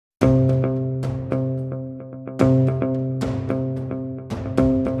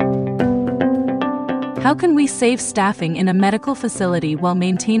How can we save staffing in a medical facility while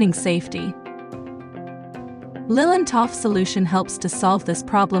maintaining safety? LILIN ToF solution helps to solve this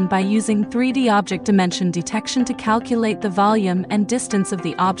problem by using 3D object dimension detection to calculate the volume and distance of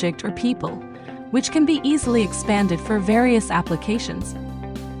the object or people, which can be easily expanded for various applications.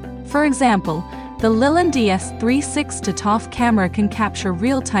 For example, the LILIN DS362 ToF camera can capture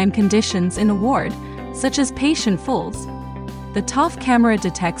real-time conditions in a ward, such as patient falls. The ToF camera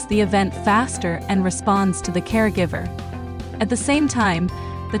detects the event faster and responds to the caregiver. At the same time,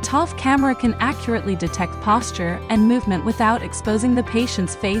 the ToF camera can accurately detect posture and movement without exposing the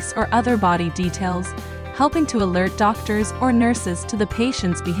patient's face or other body details, helping to alert doctors or nurses to the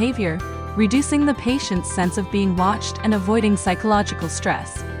patient's behavior, reducing the patient's sense of being watched and avoiding psychological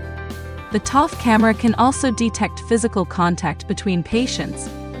stress. The ToF camera can also detect physical contact between patients.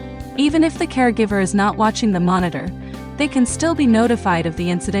 Even if the caregiver is not watching the monitor, they can still be notified of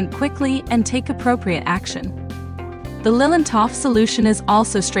the incident quickly and take appropriate action. The LILIN ToF solution is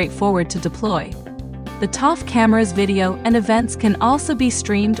also straightforward to deploy. The ToF camera's video and events can also be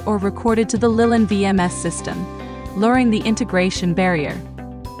streamed or recorded to the LILIN VMS system, lowering the integration barrier.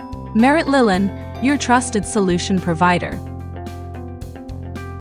 Merit LILIN, your trusted solution provider.